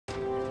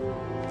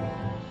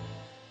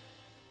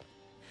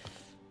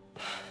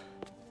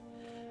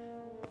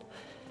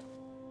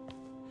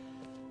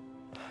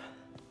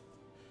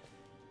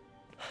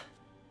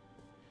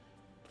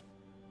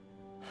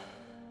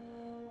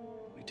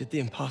did the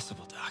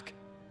impossible, Doc.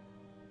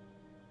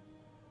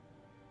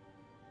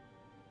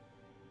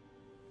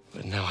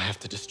 But now I have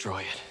to destroy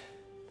it.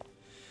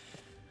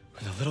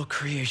 With a little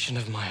creation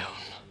of my own.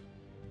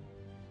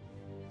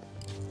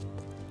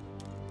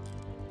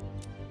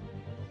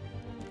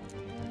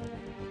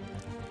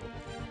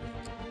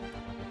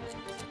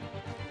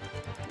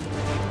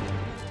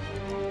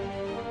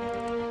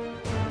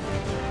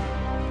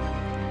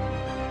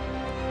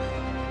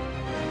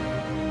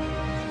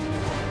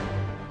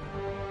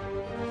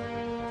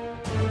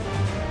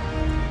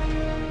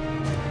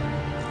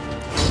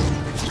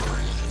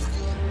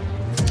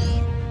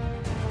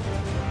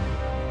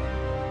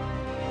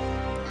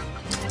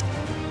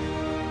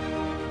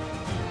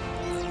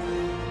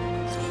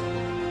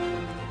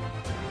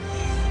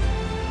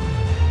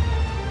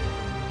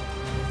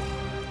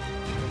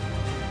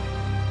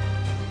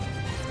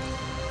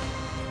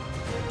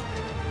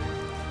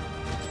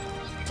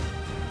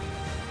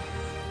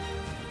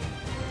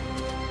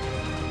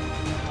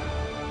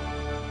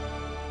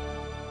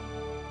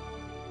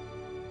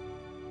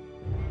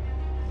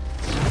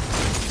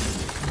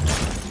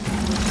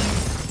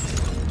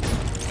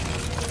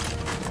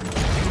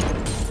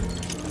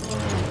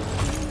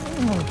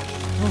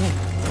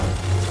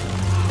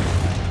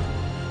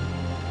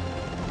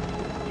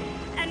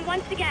 And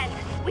once again,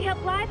 we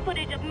have live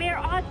footage of Mayor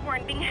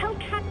Osborn being held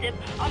captive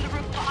on the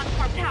roof of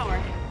Oscorp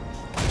Tower.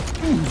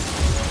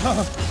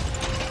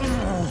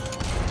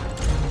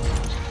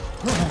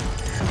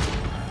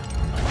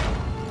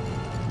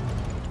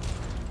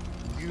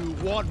 You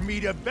want me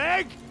to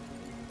beg?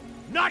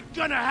 Not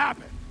gonna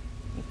happen!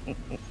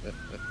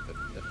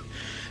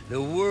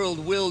 The world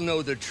will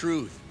know the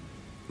truth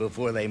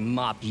before they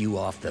mop you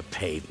off the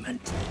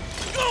pavement.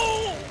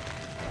 Go!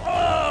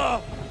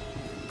 Oh!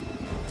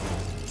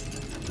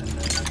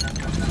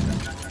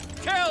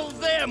 Tell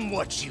them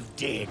what you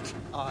did.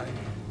 I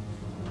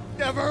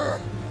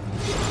never...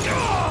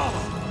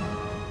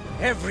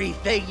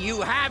 Everything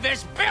you have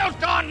is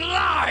built on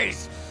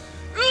lies!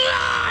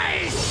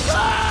 Lies!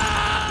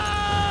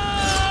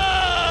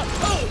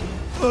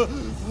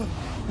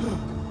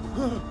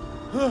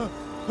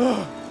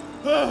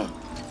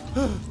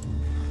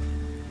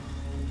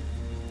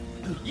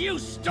 You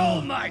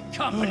stole my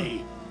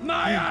company,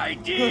 my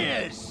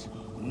ideas!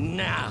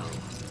 Now,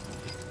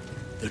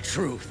 the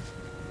truth.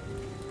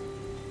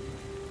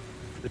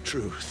 The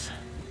truth.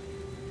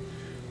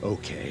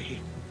 Okay.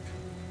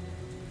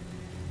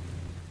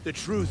 The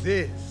truth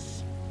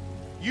is,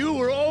 you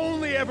were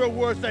only ever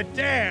worth a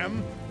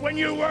damn when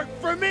you worked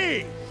for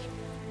me!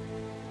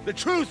 The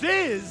truth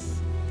is,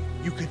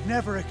 you could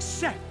never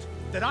accept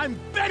that I'm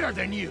better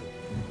than you!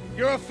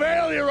 You're a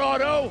failure,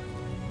 Otto!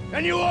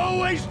 And you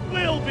always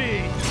will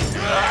be!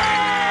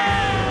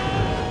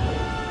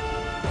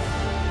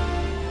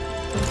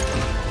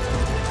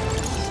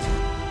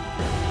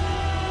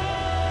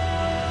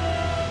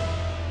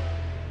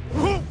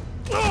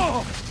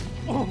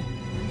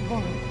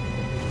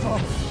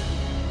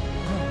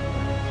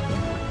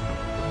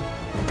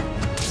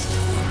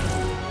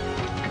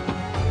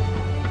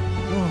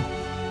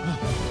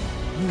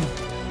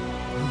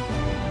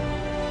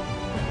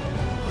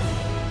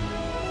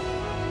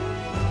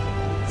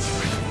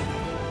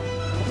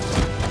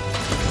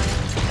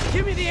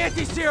 Give me the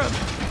anti-serum!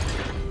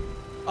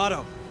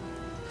 Otto,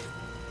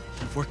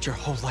 you've worked your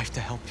whole life to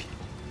help people.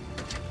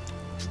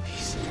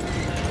 Please.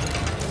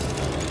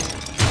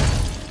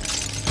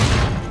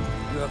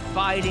 You're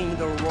fighting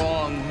the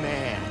wrong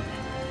man.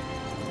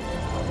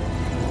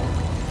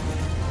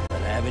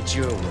 But have it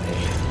your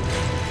way.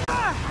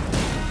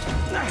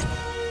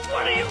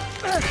 What are you...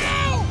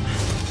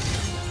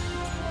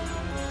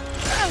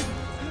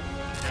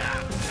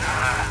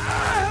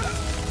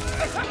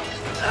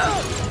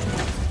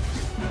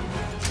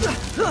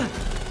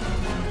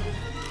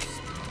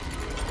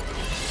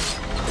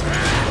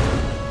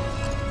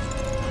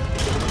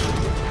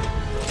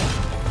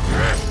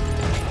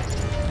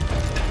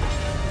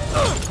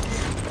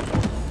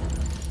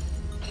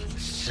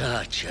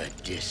 Such a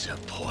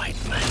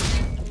disappointment.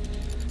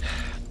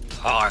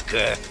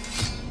 Parker.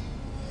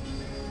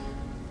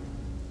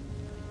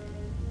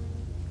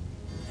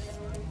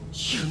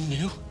 You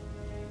knew?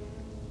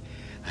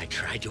 I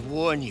tried to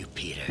warn you,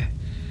 Peter,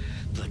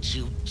 but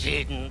you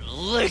didn't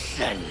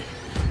listen.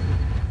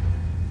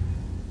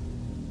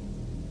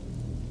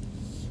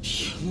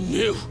 You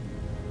knew?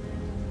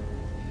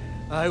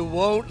 I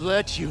won't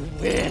let you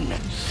win.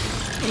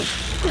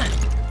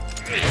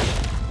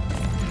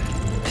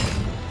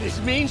 This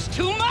means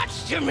too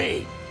much to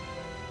me!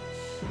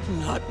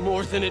 Not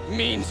more than it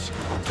means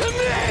to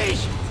me!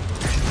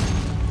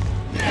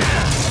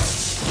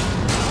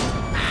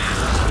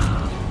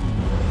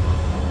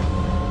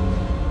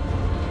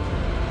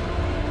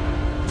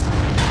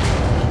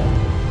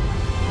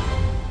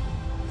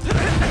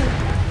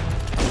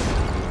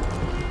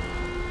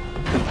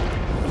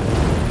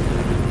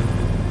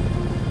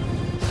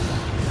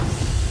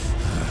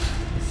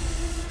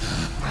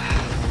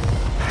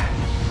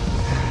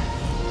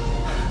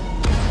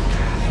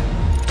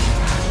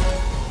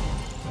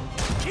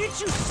 Can't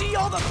you see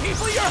all the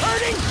people you're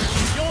hurting?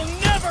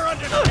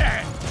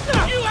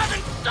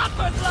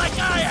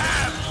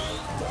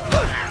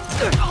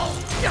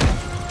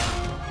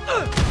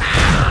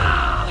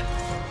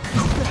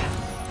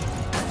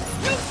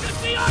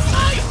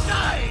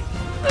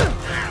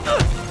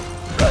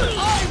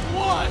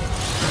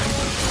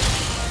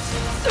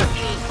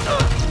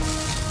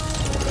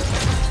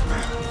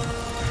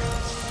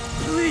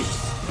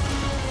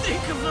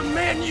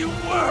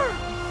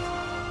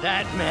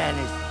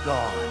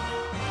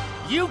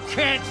 You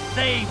can't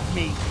save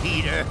me,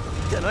 Peter.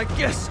 Then I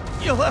guess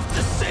you'll have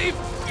to save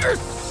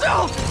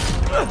yourself!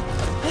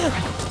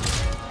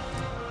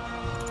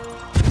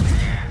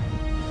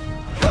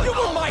 You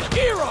were my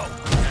hero!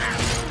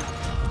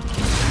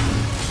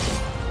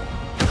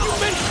 You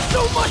meant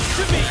so much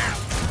to me!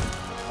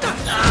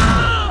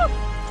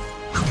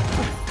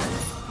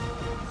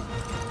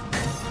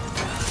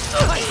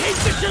 I hate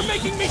that you're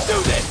making me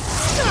do this!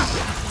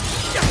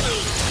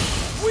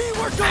 We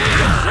were going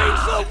to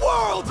change the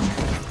world!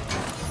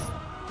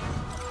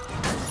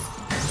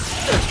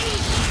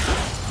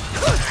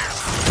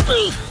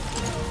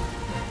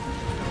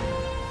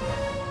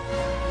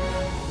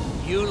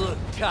 You look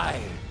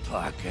tired,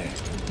 Parker.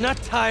 Not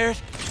tired.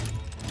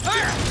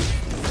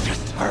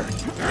 Just hurt.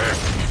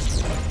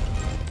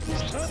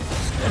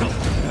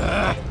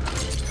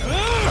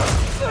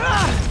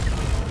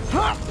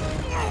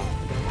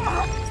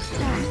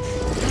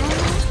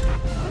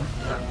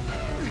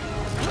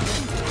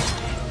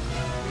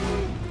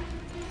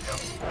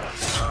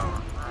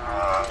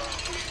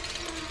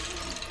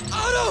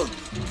 Otto!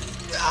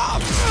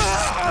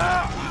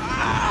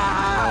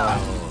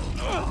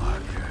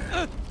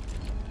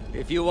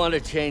 If you want to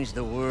change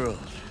the world,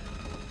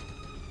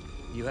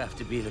 you have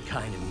to be the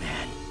kind of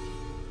man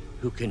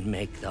who can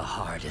make the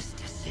hardest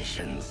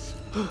decisions.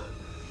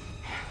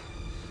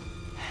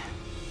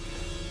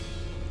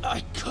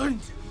 I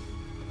couldn't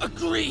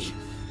agree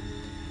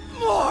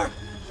more!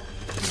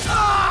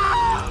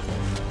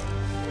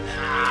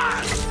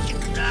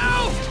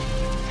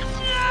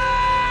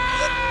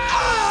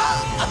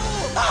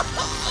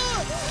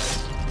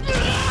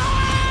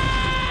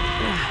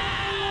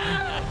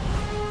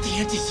 The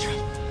anti-serum.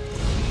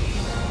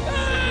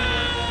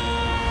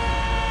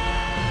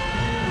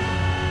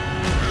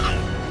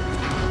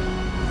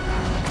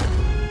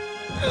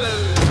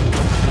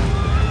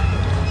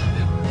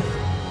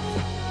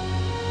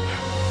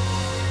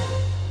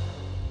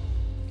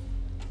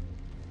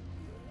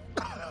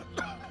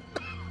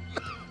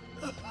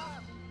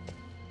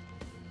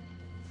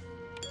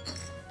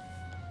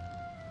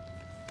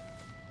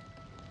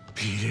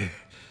 Peter,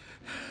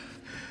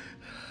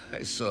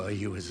 I saw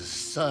you as a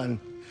son.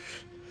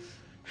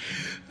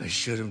 I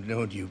should have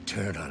known you'd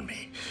turn on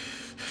me,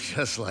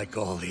 just like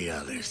all the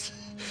others.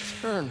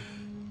 Turn.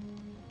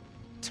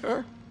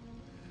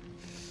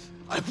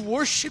 I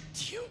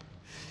worshipped you.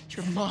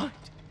 Your mind,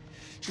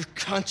 your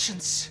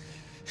conscience,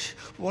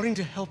 wanting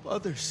to help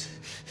others.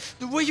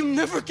 The way you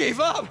never gave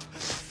up.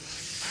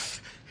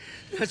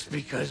 That's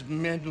because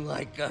men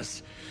like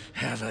us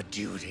have a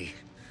duty,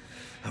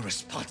 a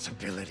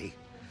responsibility,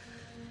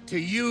 to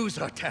use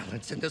our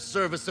talents in the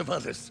service of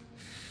others.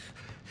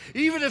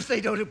 Even if they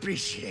don't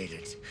appreciate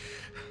it,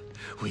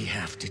 we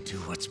have to do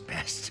what's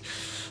best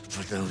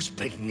for those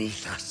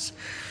beneath us,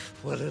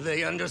 whether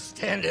they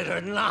understand it or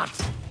not.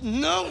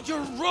 No,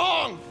 you're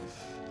wrong!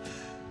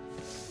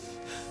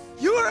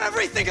 You are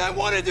everything I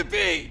wanted to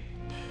be!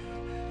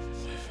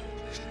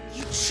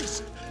 You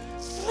just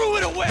threw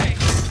it away!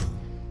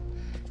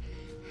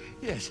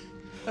 Yes,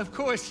 of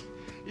course.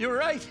 You're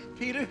right,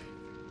 Peter.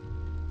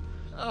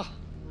 Oh,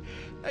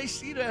 I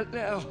see that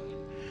now.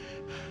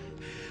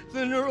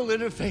 The neural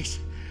interface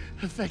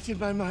affected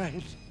my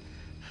mind.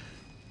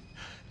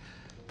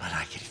 But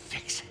I can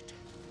fix it.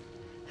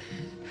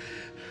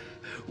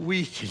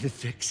 We can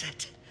fix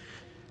it.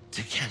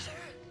 Together.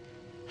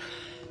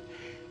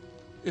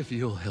 If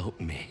you'll help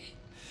me.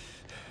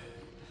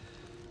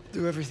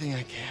 Do everything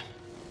I can.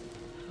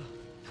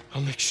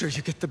 I'll make sure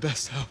you get the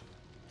best help.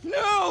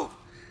 No!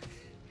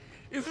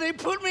 If they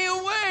put me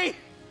away,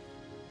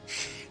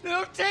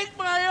 they'll take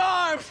my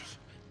arms.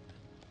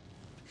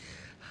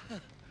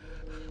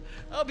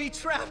 I'll be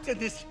trapped in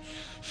this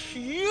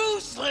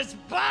useless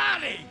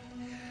body.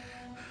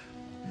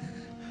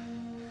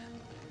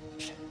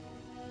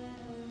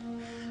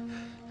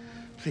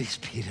 Please,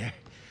 Peter.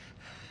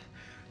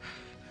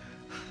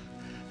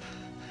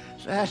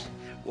 That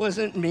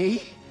wasn't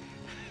me.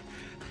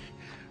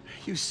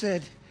 You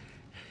said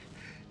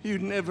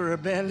you'd never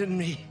abandon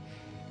me.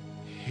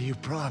 You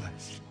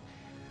promised.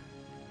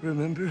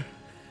 Remember?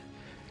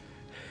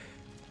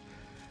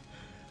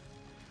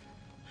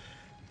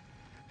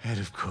 And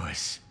of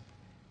course,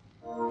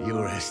 you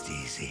rest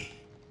easy,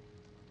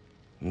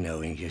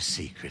 knowing your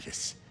secret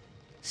is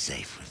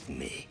safe with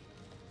me.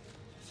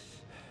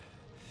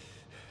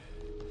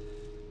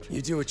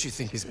 You do what you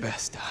think is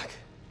best, Doc.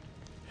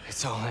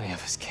 It's all any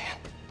of us can.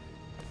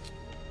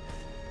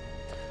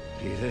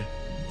 Peter?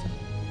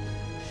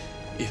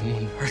 Even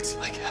when it hurts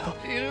like hell.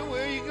 Peter,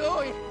 where are you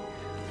going?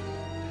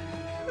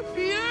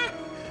 Peter?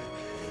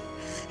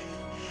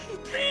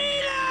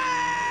 Peter!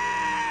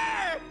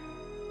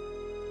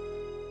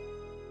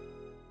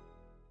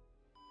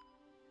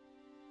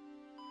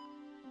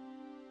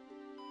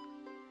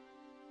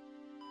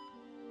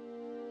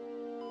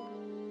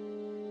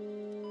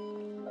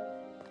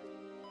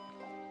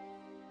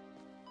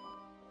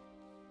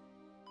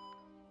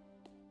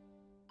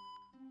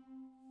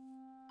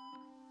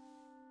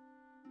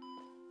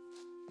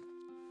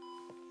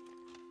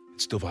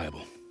 It's still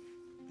viable.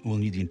 We'll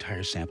need the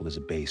entire sample as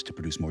a base to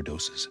produce more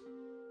doses.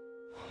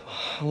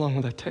 How long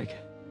will that take?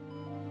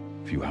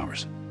 A few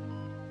hours,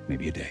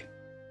 maybe a day.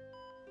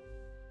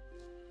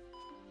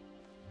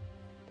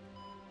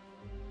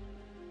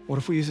 What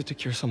if we use it to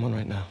cure someone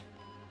right now?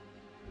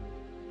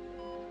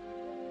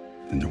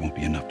 Then there won't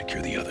be enough to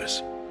cure the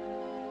others.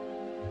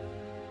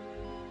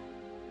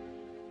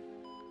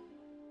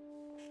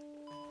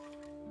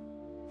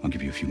 I'll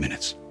give you a few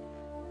minutes.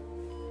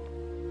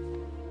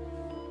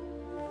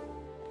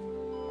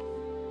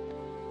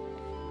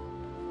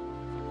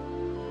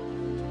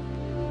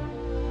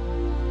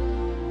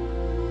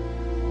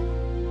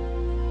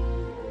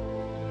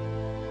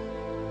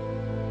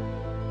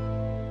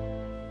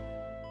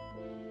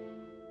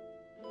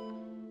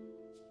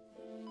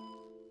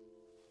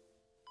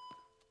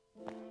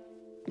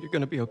 You're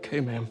gonna be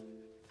okay, ma'am.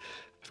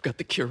 I've got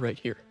the cure right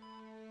here.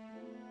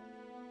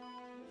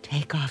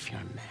 Take off your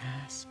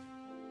mask.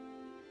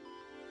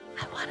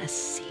 I want to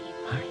see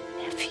my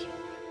nephew.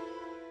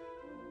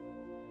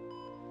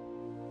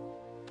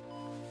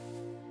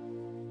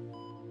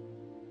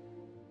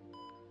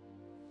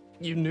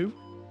 You knew?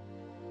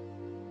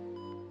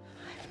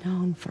 I've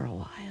known for a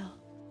while.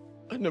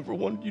 I never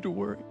wanted you to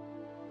worry.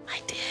 I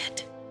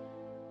did.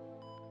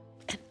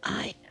 And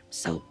I am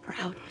so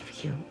proud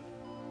of you.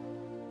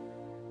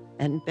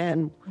 And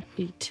Ben would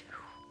be too.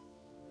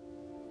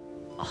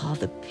 All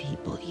the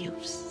people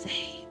you've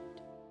saved.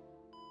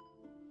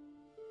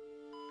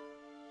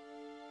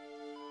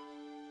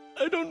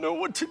 I don't know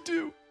what to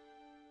do.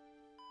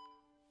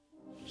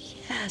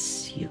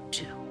 Yes, you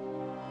do.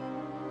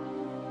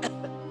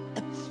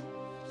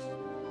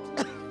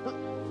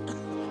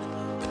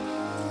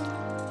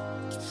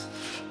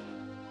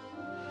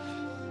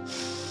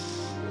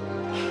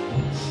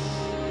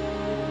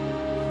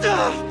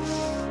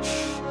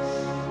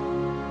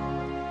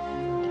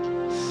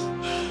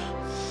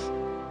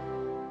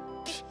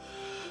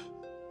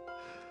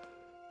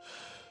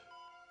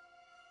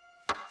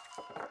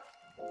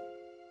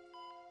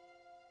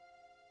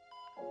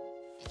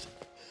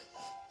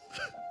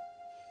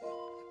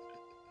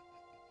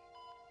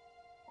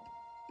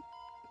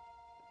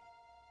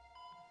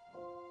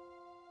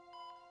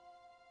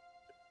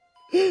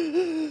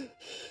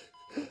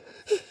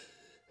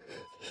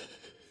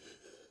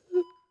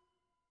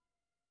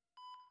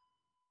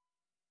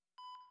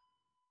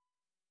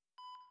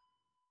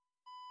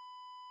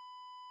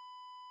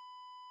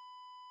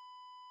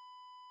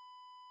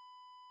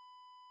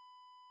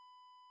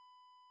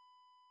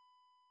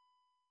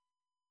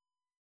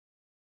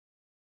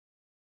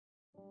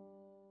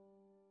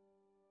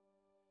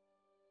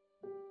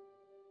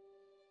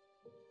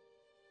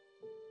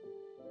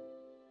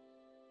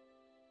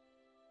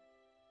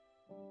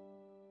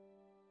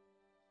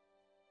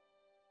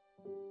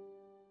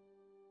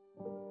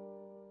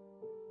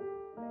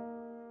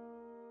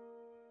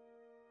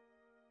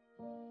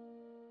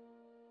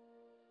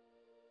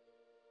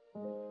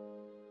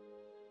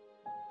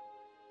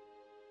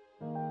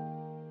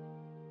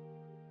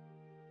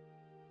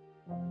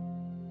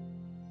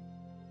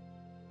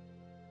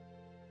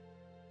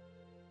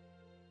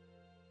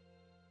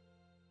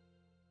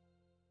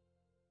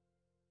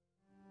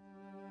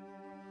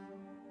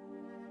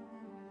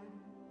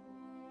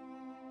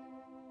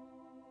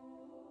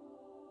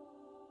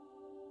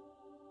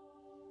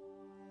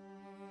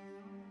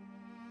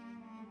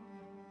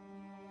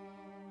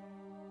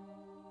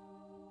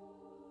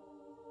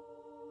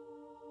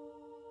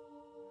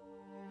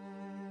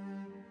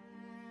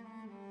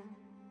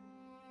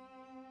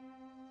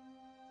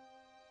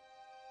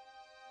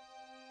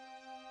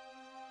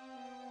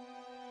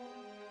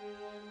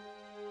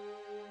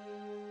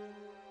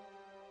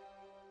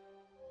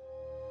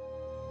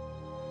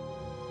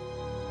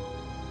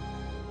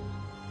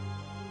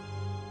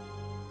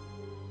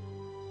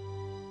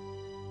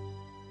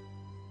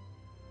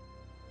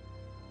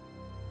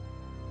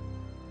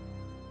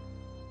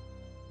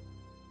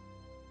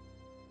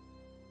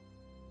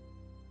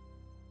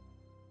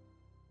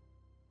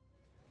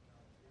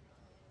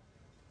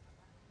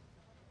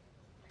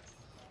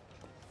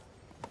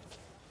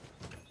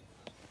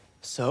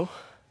 So?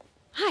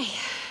 Hi,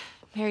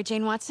 Mary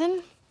Jane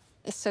Watson,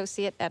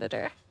 Associate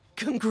Editor.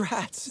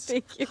 Congrats!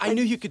 Thank you. I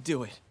knew you could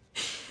do it.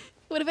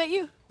 What about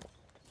you?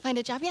 Find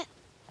a job yet?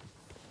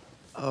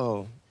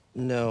 Oh,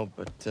 no,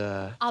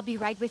 but, I'll be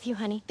right with you,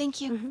 honey.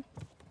 Thank you.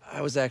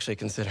 I was actually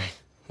considering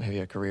maybe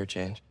a career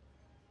change.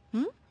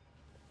 Hmm?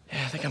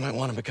 Yeah, I think I might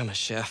want to become a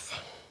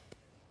chef.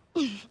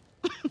 I'm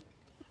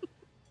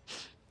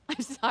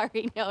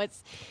sorry, no,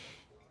 it's...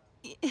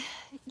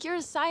 You're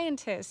a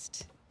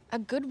scientist. A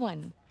good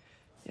one.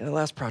 Yeah, the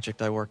last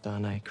project I worked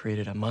on, I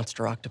created a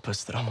monster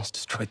octopus that almost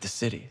destroyed the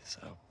city,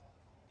 so...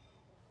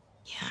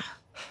 Yeah.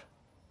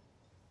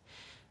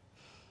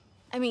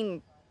 I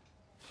mean,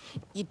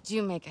 you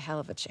do make a hell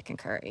of a chicken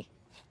curry.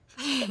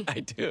 I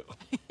do.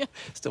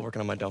 Still working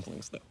on my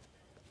dumplings, though.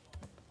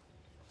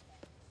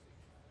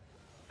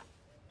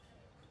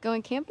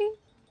 Going camping?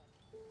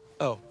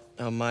 Oh,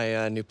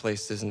 my new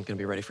place isn't gonna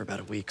be ready for about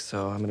a week,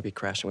 so I'm gonna be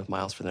crashing with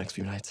Miles for the next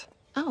few nights.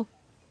 Oh.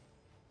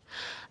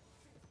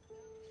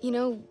 You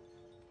know,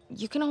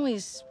 you can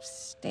always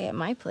stay at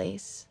my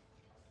place.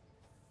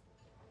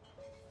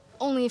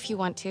 Only if you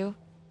want to.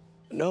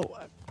 No,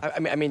 I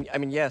mean,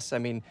 yes. I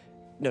mean,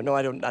 no,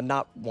 I don't. I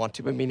not want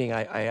to. But meaning,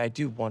 I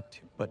do want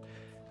to, but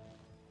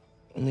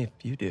only if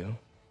you do.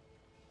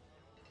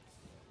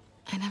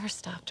 I never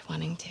stopped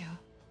wanting to.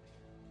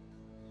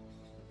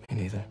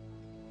 Me neither.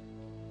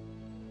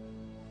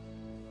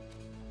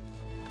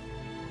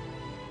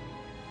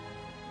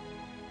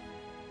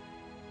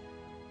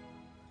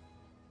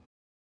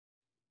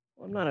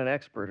 Well, I'm not an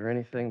expert or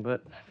anything,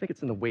 but I think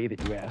it's in the way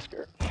that you ask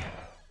her.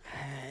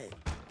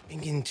 I'm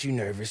getting too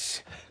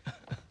nervous.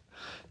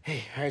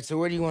 Hey, all right, so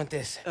where do you want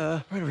this?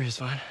 Right over here's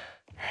fine.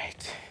 All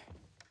right.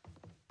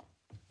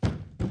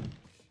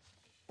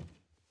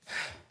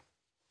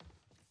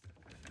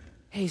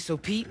 Hey, so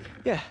Pete?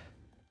 Yeah.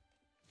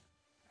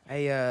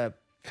 I,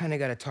 kinda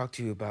gotta talk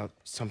to you about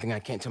something I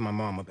can't tell my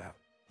mom about.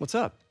 What's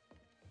up?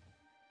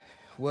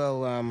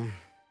 Well,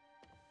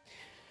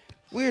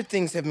 weird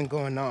things have been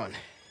going on.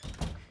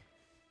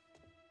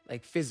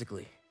 Like,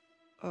 physically.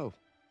 Oh.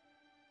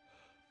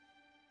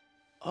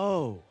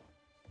 Oh.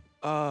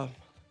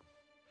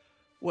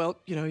 Well,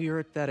 you know, you're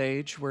at that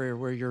age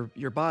where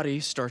your body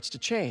starts to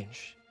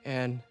change.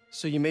 And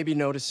so you may be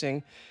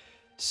noticing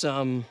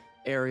some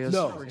areas,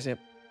 No. for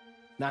example.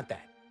 Not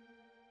that.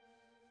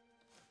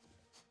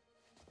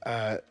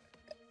 I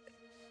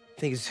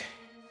think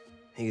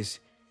it's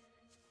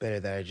better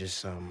that I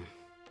just,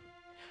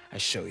 I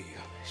show you.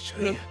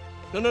 No.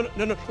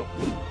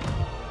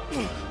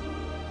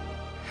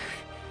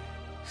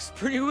 It's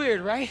pretty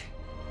weird, right?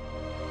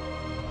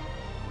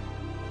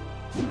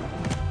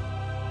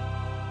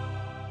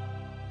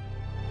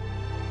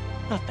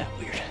 Not that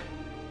weird.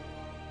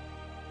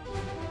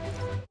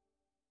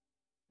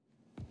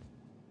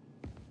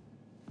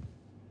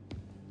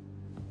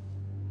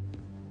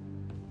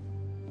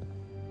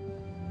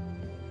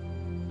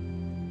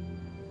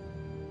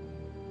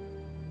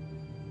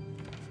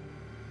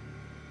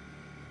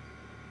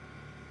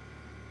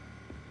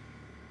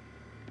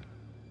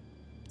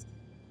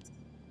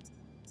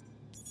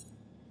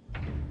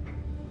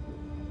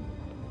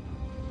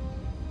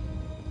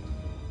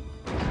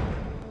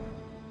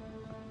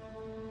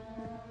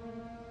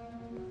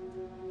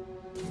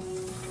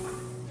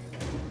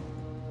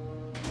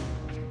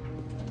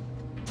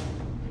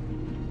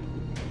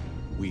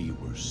 We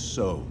were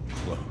so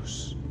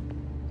close.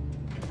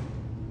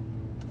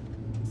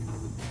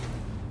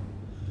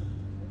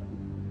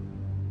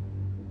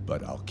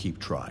 But I'll keep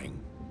trying.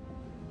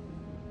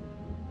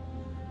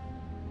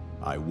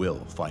 I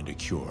will find a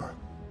cure.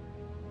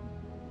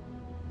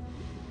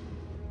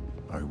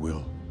 I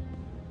will.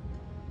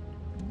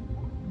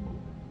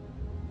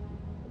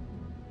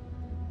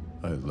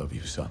 I love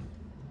you, son.